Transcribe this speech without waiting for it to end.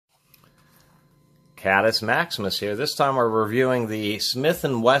Catus Maximus here. This time we're reviewing the Smith &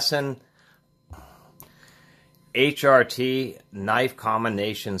 Wesson H.R.T. knife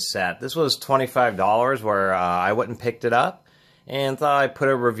combination set. This was $25 where I went and picked it up and thought I'd put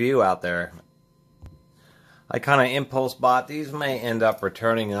a review out there. I kind of impulse bought these, may end up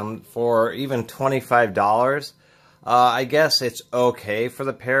returning them for even $25. I guess it's okay for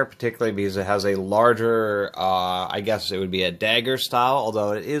the pair, particularly because it has a larger, I guess it would be a dagger style,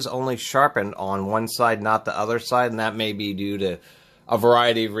 although it is only sharpened on one side, not the other side, and that may be due to a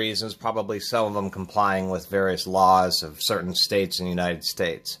variety of reasons, probably some of them complying with various laws of certain states in the United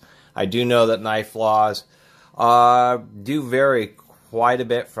States. I do know that knife laws do vary quite a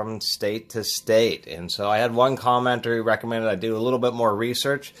bit from state to state, and so I had one commenter who recommended I do a little bit more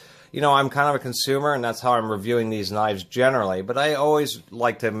research. You know, I'm kind of a consumer, and that's how I'm reviewing these knives generally, but I always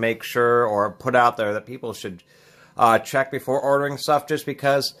like to make sure or put out there that people should check before ordering stuff, just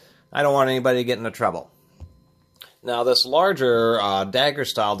because I don't want anybody to get into trouble. Now, this larger dagger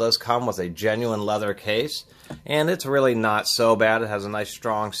style does come with a genuine leather case, and it's really not so bad. It has a nice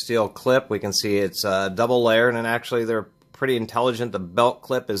strong steel clip. We can see it's double layered, and actually they're pretty intelligent. The belt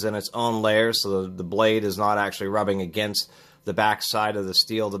clip is in its own layer, so the blade is not actually rubbing against the back side of the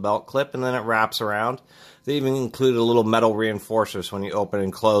steel, the belt clip, and then it wraps around. They even include a little metal reinforcer, so when you open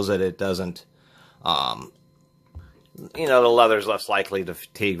and close it, it doesn't, you know, the leather's less likely to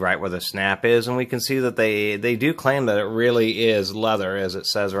fatigue right where the snap is, and we can see that they do claim that it really is leather, as it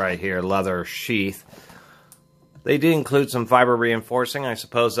says right here, leather sheath. They do include some fiber reinforcing. I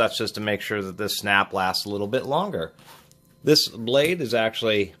suppose that's just to make sure that this snap lasts a little bit longer. This blade is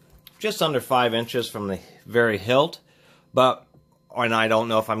actually just under 5 inches from the very hilt, but, and I don't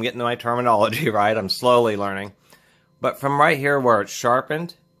know if I'm getting my terminology right, I'm slowly learning, but from right here where it's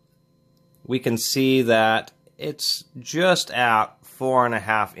sharpened, we can see that it's just at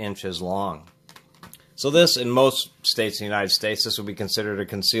 4.5 inches long. So this, in most states in the United States, this would be considered a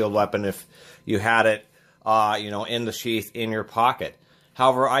concealed weapon if you had it, you know, in the sheath in your pocket.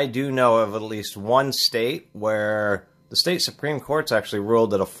 However, I do know of at least one state where the state Supreme Court's actually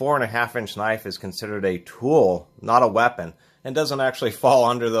ruled that a 4.5-inch knife is considered a tool, not a weapon, and doesn't actually fall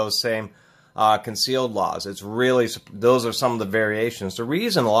under those same concealed laws. It's really, those are some of the variations. The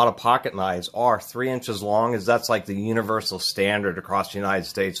reason a lot of pocket knives are 3 inches long is that's like the universal standard across the United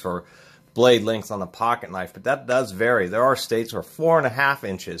States for blade length on a pocket knife, but that does vary. There are states where 4.5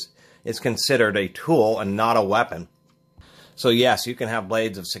 inches is considered a tool and not a weapon. So yes, you can have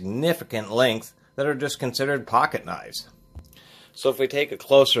blades of significant length that are just considered pocket knives. So if we take a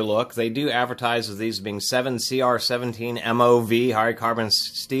closer look, they do advertise as these being 7CR17 MOV high carbon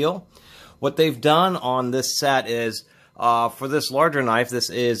steel. What they've done on this set is, for this larger knife, this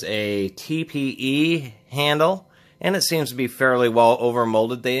is a TPE handle, and it seems to be fairly well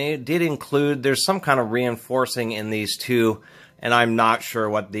overmolded. They did include, there's some kind of reinforcing in these two, and I'm not sure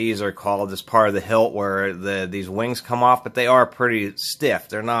what these are called as part of the hilt where these wings come off, but they are pretty stiff.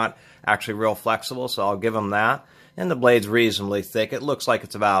 They're not actually real flexible, so I'll give them that. And the blade's reasonably thick. It looks like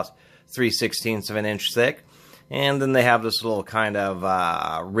it's about 3/16 of an inch thick. And then they have this little kind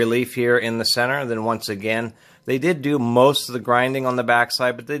of relief here in the center. And then once again, they did do most of the grinding on the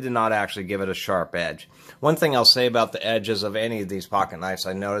backside, but they did not actually give it a sharp edge. One thing I'll say about the edges of any of these pocket knives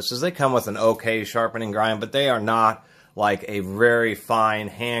I noticed is they come with an okay sharpening grind, but they are not like a very fine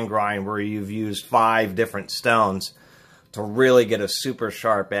hand grind where you've used 5 different stones to really get a super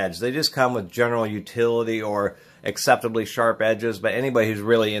sharp edge. They just come with general utility or acceptably sharp edges, but anybody who's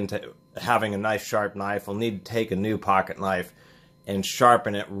really into having a nice sharp knife will need to take a new pocket knife and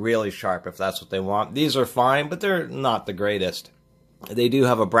sharpen it really sharp if that's what they want. These are fine, but they're not the greatest. They do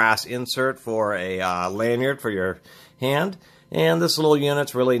have a brass insert for a lanyard for your hand, and this little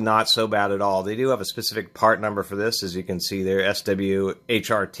unit's really not so bad at all. They do have a specific part number for this, as you can see there,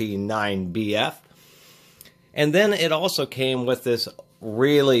 SW-H.R.T. 9BF. And then it also came with this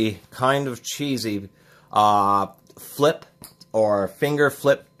really kind of cheesy flip or finger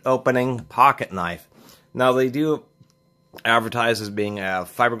flip opening pocket knife. Now they do advertise as being a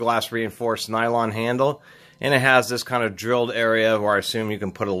fiberglass reinforced nylon handle, and it has this kind of drilled area where I assume you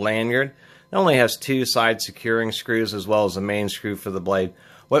can put a lanyard. It only has 2 side securing screws as well as the main screw for the blade.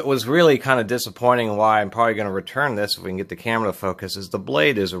 What was really kind of disappointing and why I'm probably going to return this if we can get the camera to focus is the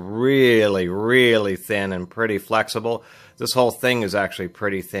blade is really, really thin and pretty flexible. This whole thing is actually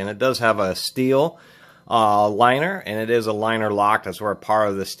pretty thin. It does have a steel liner, and it is a liner lock. That's where a part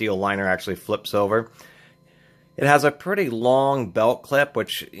of the steel liner actually flips over. It has a pretty long belt clip,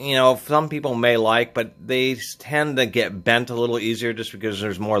 which, you know, some people may like, but they tend to get bent a little easier just because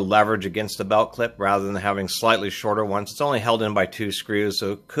there's more leverage against the belt clip rather than having slightly shorter ones. It's only held in by 2 screws,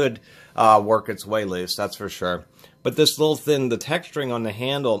 so it could work its way loose, that's for sure. But this little thin, the texturing on the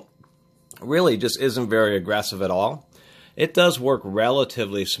handle really just isn't very aggressive at all. It does work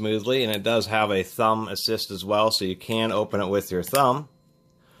relatively smoothly, and it does have a thumb assist as well, so you can open it with your thumb.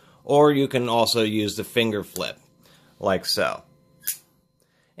 Or you can also use the finger flip, like so.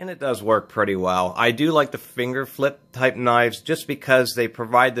 And it does work pretty well. I do like the finger flip type knives just because they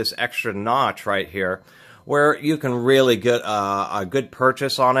provide this extra notch right here where you can really get a good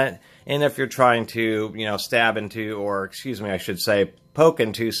purchase on it. And if you're trying to, you know, stab into, or excuse me, I should say, poke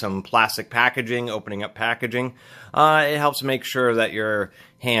into some plastic packaging, opening up packaging, it helps make sure that your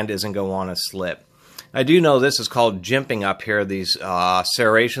hand isn't going to want to slip. I do know this is called jimping up here, these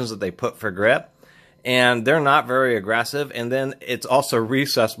serrations that they put for grip, and they're not very aggressive, and then it's also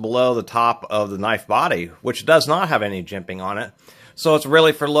recessed below the top of the knife body, which does not have any jimping on it, so it's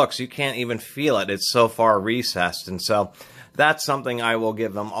really for looks. You can't even feel it. It's so far recessed, and so that's something I will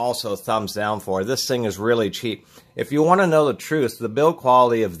give them also thumbs down for. This thing is really cheap. If you want to know the truth, the build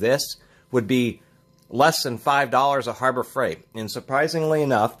quality of this would be less than $5 at Harbor Freight, and surprisingly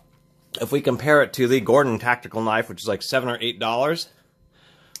enough, if we compare it to the Gordon tactical knife, which is like $7 or $8,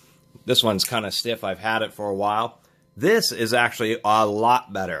 this one's kind of stiff. I've had it for a while. This is actually a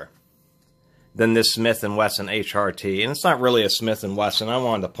lot better than this Smith & Wesson H.R.T. And it's not really a Smith & Wesson. I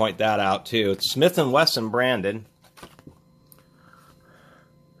wanted to point that out too. It's Smith & Wesson branded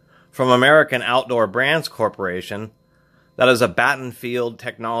from American Outdoor Brands Corporation. That is a Battenfield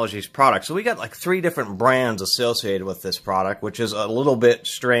Technologies product. So we got like 3 different brands associated with this product, which is a little bit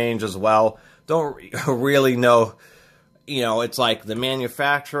strange as well. Don't really know, you know, it's like the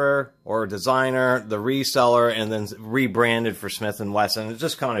manufacturer or designer, the reseller, and then rebranded for Smith & Wesson. It's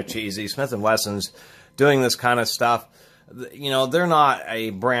just kind of cheesy. Smith & Wesson's doing this kind of stuff. You know, they're not a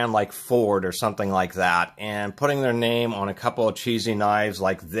brand like Ford or something like that. And putting their name on a couple of cheesy knives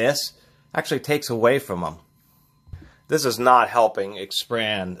like this actually takes away from them. This is not helping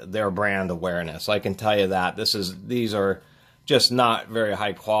expand their brand awareness. I can tell you that. These are just not very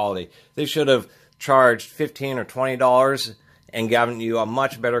high quality. They should have charged $15 or $20 and given you a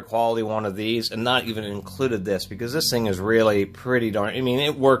much better quality one of these and not even included this, because this thing is really pretty darn... I mean,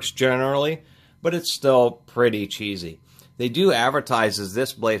 it works generally, but it's still pretty cheesy. They do advertise as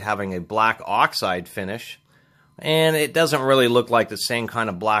this blade having a black oxide finish, and it doesn't really look like the same kind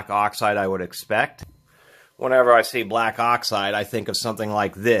of black oxide I would expect. Whenever I see black oxide, I think of something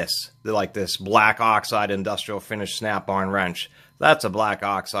like this black oxide industrial finish snap-on wrench. That's a black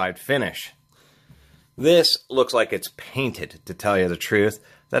oxide finish. This looks like it's painted, to tell you the truth.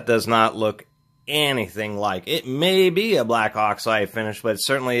 That does not look anything like. It may be a black oxide finish, but it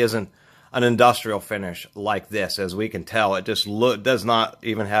certainly isn't an industrial finish like this. As we can tell, it just does not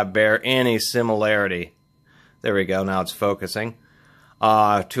even bear any similarity. There we go, now it's focusing.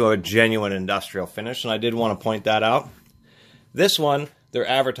 To a genuine industrial finish, and I did want to point that out. This one, they're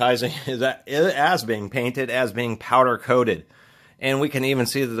advertising as being painted, as being powder coated. And we can even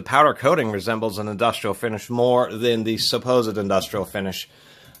see that the powder coating resembles an industrial finish more than the supposed industrial finish,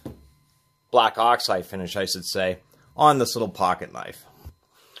 black oxide finish, I should say, on this little pocket knife.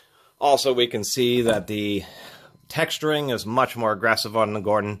 Also, we can see that the texturing is much more aggressive on the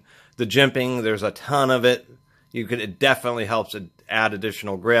Gordon. The jimping, there's a ton of it. It definitely helps add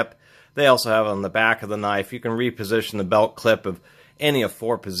additional grip. They also have on the back of the knife, you can reposition the belt clip of any of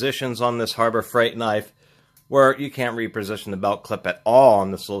 4 positions on this Harbor Freight knife, where you can't reposition the belt clip at all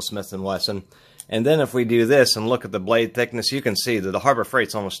on this little Smith & Wesson. And then if we do this and look at the blade thickness, you can see that the Harbor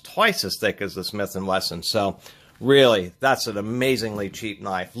Freight's almost twice as thick as the Smith & Wesson. So really, that's an amazingly cheap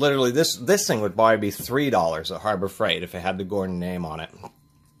knife. Literally, this thing would probably be $3 at Harbor Freight if it had the Gordon name on it.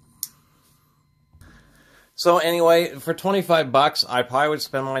 So anyway, for 25 bucks, I probably would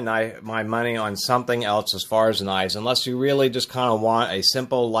spend my money on something else as far as knives, unless you really just kind of want a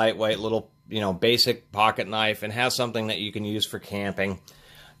simple, lightweight, little, basic pocket knife and have something that you can use for camping.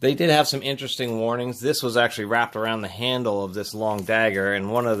 They did have some interesting warnings. This was actually wrapped around the handle of this long dagger,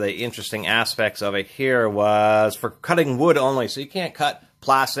 and one of the interesting aspects of it here was for cutting wood only. So you can't cut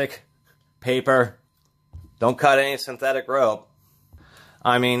plastic, paper, don't cut any synthetic rope.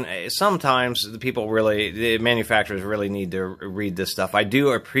 I mean, sometimes the manufacturers really need to read this stuff. I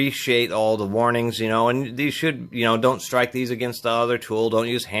do appreciate all the warnings, and these should, don't strike these against the other tool. Don't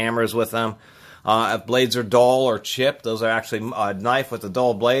use hammers with them. If blades are dull or chipped, those are actually, a knife with a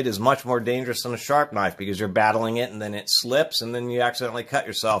dull blade is much more dangerous than a sharp knife because you're battling it and then it slips and then you accidentally cut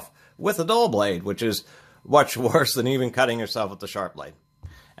yourself with a dull blade, which is much worse than even cutting yourself with the sharp blade.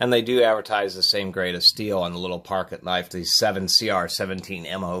 And they do advertise the same grade of steel on the little pocket knife, the 7CR17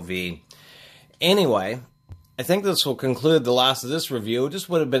 MOV. Anyway, I think this will conclude the last of this review. It just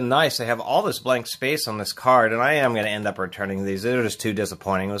would have been nice to have all this blank space on this card, and I am going to end up returning these. They're just too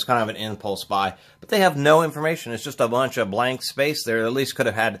disappointing. It was kind of an impulse buy, but they have no information. It's just a bunch of blank space there. At least could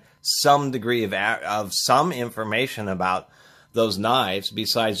have had some degree of some information about those knives,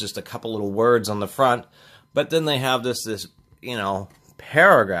 besides just a couple little words on the front. But then they have this you know,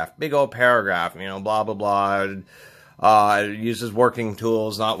 paragraph, big old paragraph, you know, blah, blah, blah. Uses working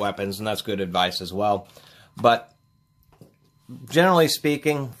tools, not weapons, and that's good advice as well. But generally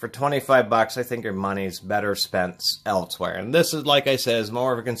speaking, for 25 bucks, I think your money's better spent elsewhere. And this is, like I said, is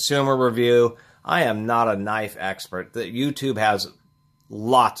more of a consumer review. I am not a knife expert. YouTube has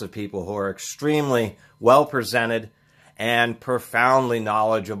lots of people who are extremely well presented and profoundly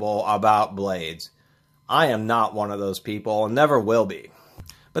knowledgeable about blades. I am not one of those people and never will be.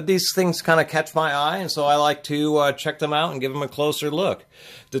 But these things kind of catch my eye, and so I like to check them out and give them a closer look.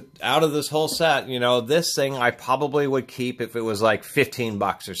 Out of this whole set, you know, this thing I probably would keep if it was like 15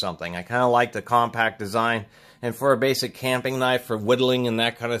 bucks or something. I kind of like the compact design, and for a basic camping knife for whittling and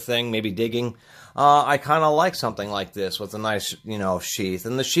that kind of thing, maybe digging, I kind of like something like this with a nice, you know, sheath.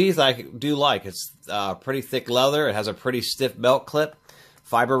 And the sheath I do like. It's pretty thick leather. It has a pretty stiff belt clip.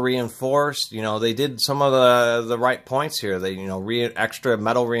 Fiber reinforced, you know, they did some of the right points here. They, you know, extra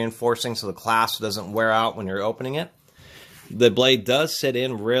metal reinforcing so the clasp doesn't wear out when you're opening it. The blade does sit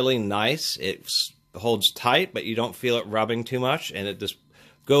in really nice. It holds tight, but you don't feel it rubbing too much, and it just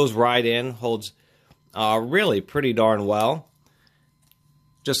goes right in, holds really pretty darn well,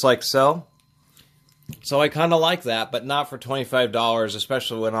 just like so. So I kind of like that, but not for $25,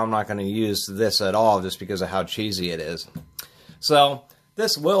 especially when I'm not going to use this at all just because of how cheesy it is. So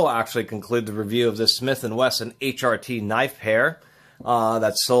this will actually conclude the review of this Smith & Wesson H.R.T. knife pair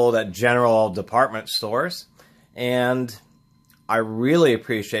that's sold at general department stores. And I really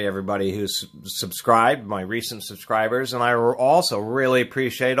appreciate everybody who's subscribed, my recent subscribers, and I also really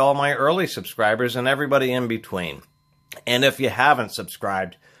appreciate all my early subscribers and everybody in between. And if you haven't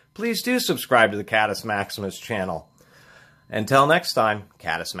subscribed, please do subscribe to the Catus Maximus channel. Until next time,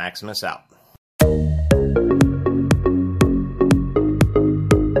 Catus Maximus out.